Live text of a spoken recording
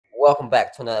Welcome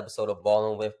back to another episode of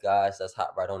Ballin' With, guys. Let's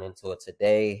hop right on into it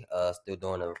today. Still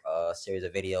doing a series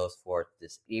of videos for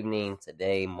this evening,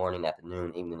 today, morning,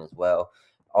 afternoon, evening as well.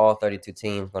 All 32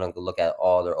 teams. Going to look at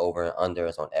all their over and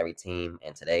unders on every team.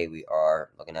 And today we are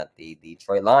looking at the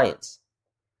Detroit Lions.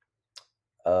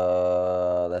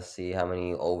 Let's see how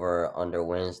many over under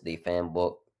wins the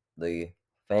FanDuel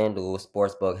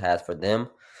Sportsbook has for them,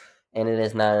 and it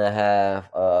is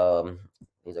 9.5.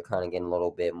 These are kind of getting a little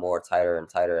bit more tighter and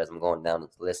tighter as I'm going down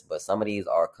this list, but some of these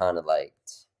are kind of like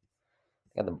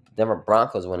got the Denver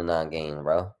Broncos winning 9 games,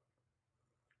 bro,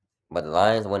 but the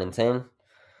Lions winning 10.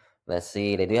 Let's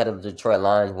see, they do have the Detroit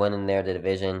Lions winning their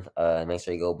division. Make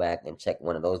sure you go back and check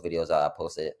one of those videos I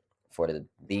posted for the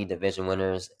division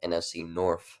winners, NFC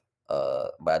North.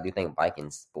 But I do think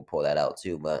Vikings will pull that out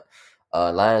too. But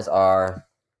Lions are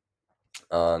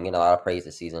getting a lot of praise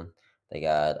this season. They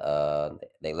got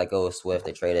they let go of Swift.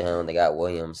 They traded him. They got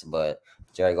Williams, but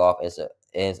Jared Goff is a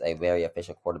very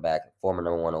efficient quarterback, former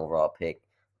 #1 overall pick.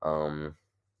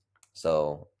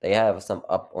 So they have some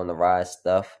up on the rise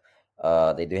stuff.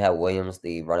 They do have Williams,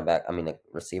 the the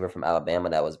receiver from Alabama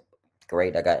that was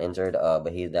great that got injured.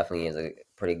 But he definitely is a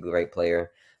pretty great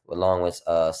player, along with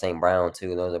St. Brown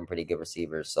too. Those are pretty good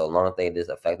receivers. So long as they is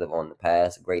effective on the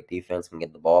pass, great defense can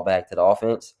get the ball back to the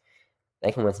offense,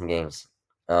 they can win some games.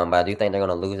 But I do think they're going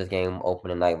to lose this game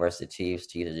opening night versus the Chiefs.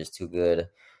 Chiefs are just too good.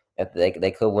 If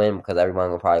they could win because everyone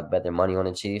will probably bet their money on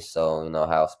the Chiefs. So you know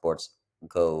how sports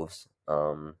goes.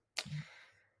 I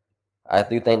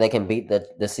do think they can beat the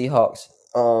Seahawks.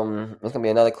 It's gonna be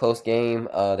another close game.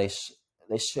 They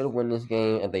should win this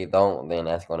game. If they don't, then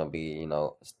that's gonna be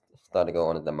start to go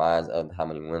on the demise of how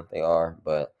many wins they are.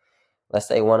 But let's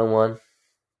say 1-1.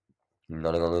 They're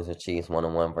gonna lose the Chiefs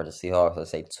 1-1 versus the Seahawks.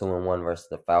 Let's say 2-1 versus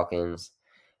the Falcons.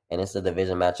 And it's a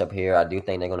division matchup here. I do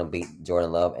think they're gonna beat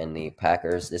Jordan Love and the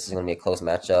Packers. This is gonna be a close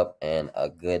matchup and a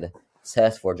good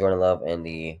test for Jordan Love and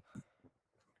the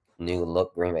new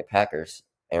look Green Bay Packers.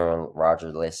 Aaron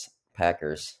Rodgers-less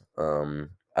Packers.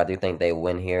 I do think they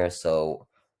win here. So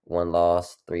 1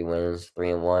 loss, 3 wins,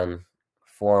 3-1,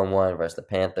 4-1 versus the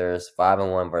Panthers,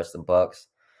 5-1 versus the Bucks,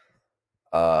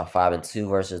 5-2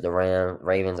 versus the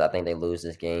Ravens. I think they lose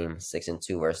this game.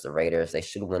 6-2 versus the Raiders. They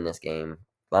should win this game.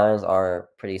 Lions are a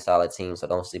pretty solid team, so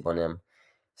don't sleep on them.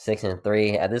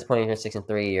 6-3. At this point, you're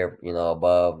 6-3. You're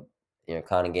above. You're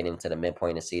kind of getting to the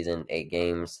midpoint of the season. 8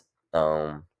 games.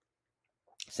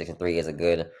 6-3 is a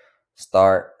good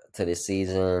start to this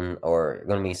season, or you're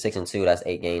gonna be 6-2. That's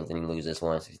 8 games, and you lose this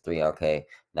one. 6-3. Okay,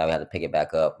 now we have to pick it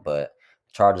back up. But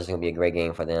Chargers gonna be a great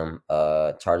game for them.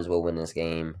 Chargers will win this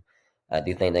game. I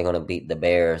do think they're gonna beat the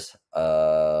Bears.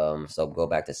 So go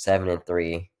back to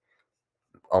 7-3.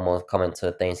 Almost coming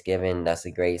to Thanksgiving. That's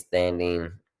a great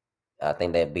standing. I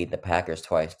think they beat the Packers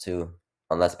twice too,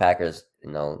 unless Packers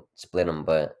split them.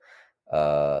 But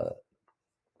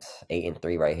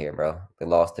 8-3 right here, bro. They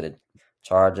lost to the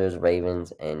Chargers,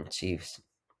 Ravens, and Chiefs.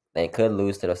 They could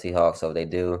lose to the Seahawks, so if they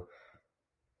do,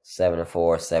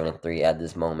 7-4, 7-3 at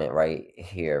this moment right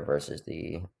here versus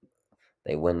they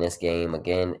win this game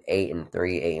again,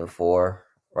 8-3, 8-4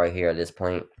 right here at this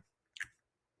point.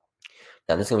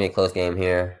 Now this is gonna be a close game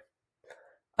here.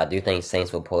 I do think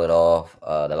Saints will pull it off.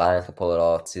 The Lions will pull it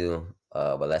off too.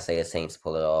 But let's say the Saints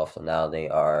pull it off. So now they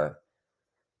are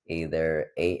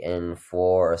either 8-4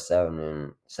 or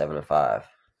 7-5.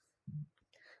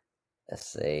 Let's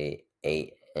say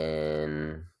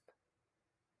 8-4.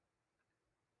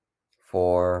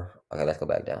 Okay, let's go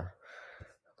back down.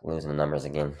 Losing the numbers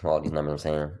again. All these numbers I'm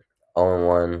saying.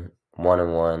 0-1,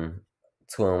 1-1,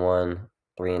 2-1,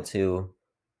 3-2.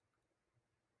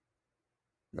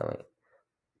 No wait.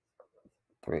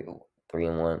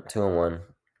 3-1, 2-1,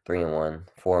 3-1,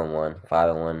 4-1,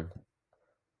 5-1,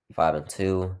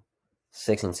 5-2,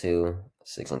 6-2,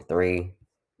 6-3,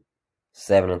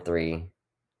 7-3,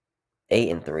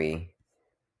 8-3,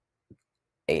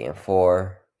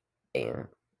 8-4,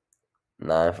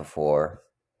 9-4.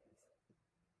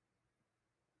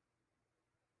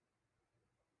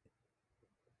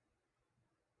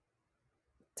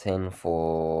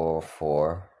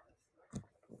 10-4.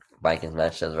 Vikings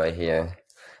matchups right here.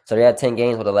 So they had 10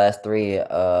 games with the last 3.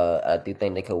 I do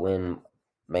think they could win.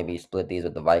 Maybe split these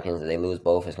with the Vikings. If they lose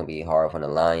both, it's gonna be hard for the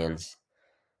Lions.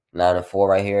 9-4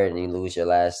 right here, and you lose your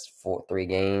last 3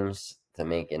 games to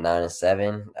make it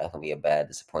 9-7. That's gonna be a bad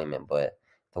disappointment. But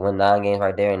to win 9 games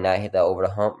right there and not hit that over the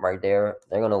hump right there,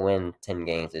 they're gonna win 10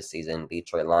 games this season.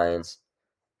 Detroit Lions.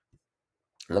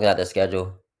 Looking at their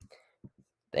schedule,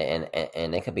 and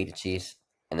they could beat the Chiefs,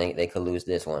 and they could lose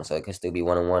this one, so it could still be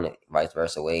 1-1, vice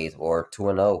versa ways, or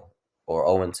 2-0, or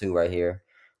 0-2 right here.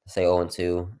 Say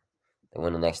 0-2. They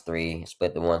win the next 3,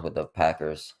 split the ones with the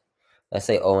Packers. Let's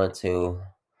say 0-2.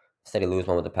 Say they lose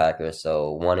one with the Packers,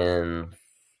 so 1-4,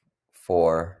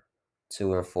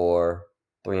 2-4,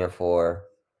 3-4,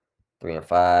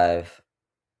 3-5,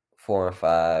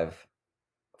 4-5,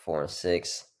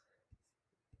 4-6.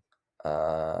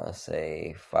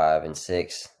 Say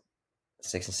 5-6,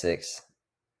 6-6,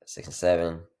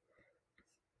 6-7,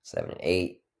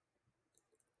 7-8.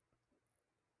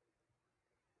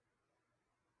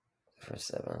 For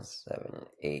 7,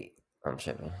 7-8. I'm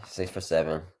tripping.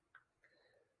 6-7,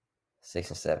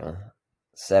 6-7,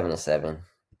 7-7,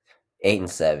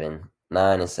 8-7,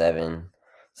 9-7.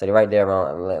 So they're right there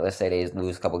around. Let's say they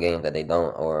lose a couple games that they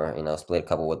don't, or split a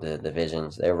couple with the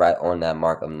divisions. They're right on that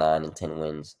mark of 9 and 10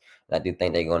 wins. And I do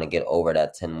think they're going to get over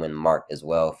that 10-win mark as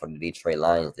well for the Detroit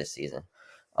Lions this season.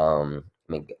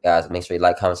 Guys, make sure you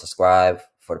like, comment, subscribe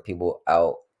for the people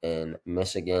out in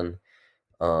Michigan.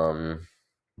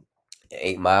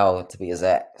 8 Mile to be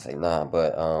exact. Say nah,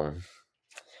 but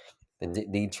the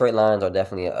Detroit Lions are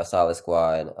definitely a solid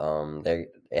squad. They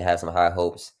have some high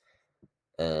hopes,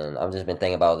 and I've just been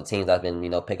thinking about the teams I've been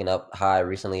picking up high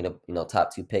recently. The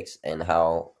top 2 picks and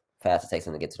how fast it takes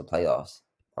them to get to the playoffs.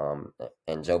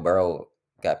 And Joe Burrow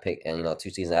got picked, and 2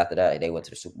 seasons after that they went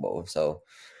to the Super Bowl. So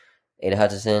Aiden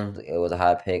Hutchinson, it was a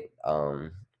high pick.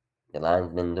 The Lions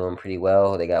been doing pretty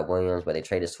well. They got Williams, but they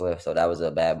traded Swift, so that was a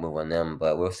bad move on them.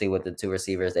 But we'll see what the 2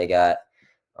 receivers they got,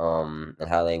 and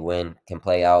how they can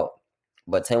play out.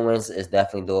 But 10 wins is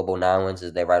definitely doable. 9 wins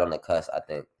is they right on the cusp, I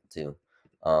think, too.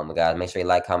 Guys, make sure you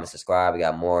like, comment, subscribe. We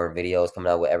got more videos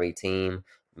coming out with every team.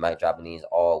 We might drop these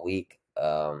all week.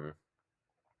 Like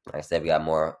I said, we got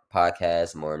more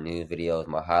podcasts, more news videos,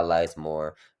 more highlights,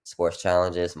 more sports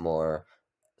challenges, more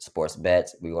sports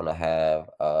bets. We're gonna have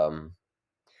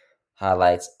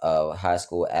highlights of high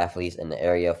school athletes in the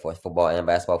area for football and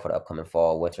basketball for the upcoming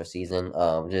fall-winter season.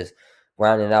 Just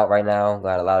grinding it out right now.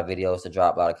 Got a lot of videos to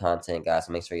drop, a lot of content, guys.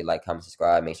 So make sure you like, comment,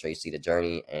 subscribe. Make sure you see the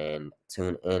journey and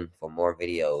tune in for more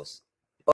videos.